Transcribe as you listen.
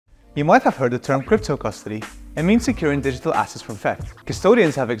You might have heard the term crypto custody. It means securing digital assets from theft.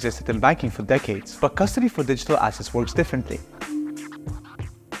 Custodians have existed in banking for decades, but custody for digital assets works differently.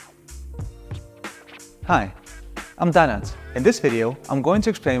 Hi, I'm Danat. In this video, I'm going to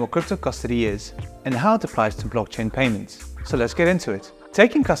explain what crypto custody is and how it applies to blockchain payments. So let's get into it.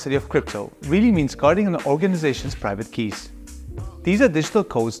 Taking custody of crypto really means guarding an organization's private keys. These are digital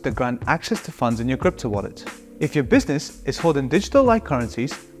codes that grant access to funds in your crypto wallet. If your business is holding digital-like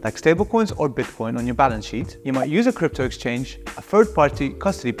currencies like stablecoins or Bitcoin on your balance sheet, you might use a crypto exchange, a third-party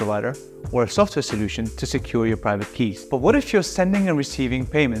custody provider, or a software solution to secure your private keys. But what if you're sending and receiving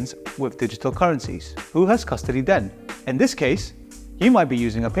payments with digital currencies? Who has custody then? In this case, you might be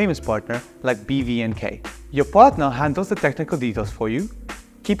using a payments partner like BVNK. Your partner handles the technical details for you,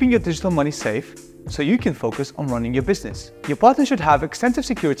 keeping your digital money safe so you can focus on running your business. Your partner should have extensive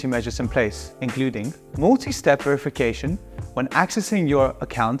security measures in place, including multi-step verification when accessing your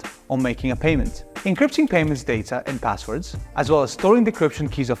account or making a payment, encrypting payments data and passwords, as well as storing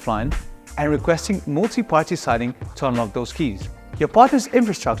decryption keys offline and requesting multi-party signing to unlock those keys. Your partner's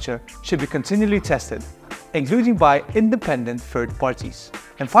infrastructure should be continually tested, including by independent third parties.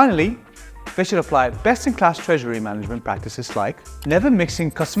 And finally, they should apply best-in-class treasury management practices like never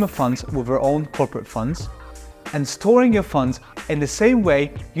mixing customer funds with your own corporate funds and storing your funds in the same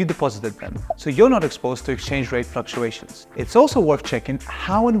way you deposited them, so you're not exposed to exchange rate fluctuations. It's also worth checking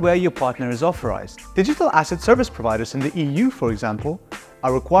how and where your partner is authorized. Digital asset service providers in the EU, for example,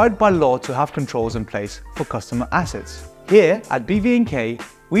 are required by law to have controls in place for customer assets. Here at BVNK,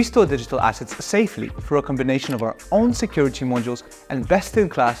 we store digital assets safely through a combination of our own security modules and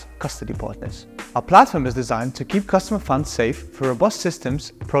best-in-class custody partners. Our platform is designed to keep customer funds safe through robust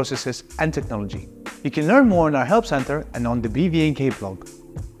systems, processes, and technology. You can learn more in our Help Center and on the BVNK blog.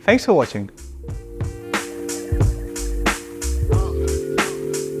 Thanks for watching.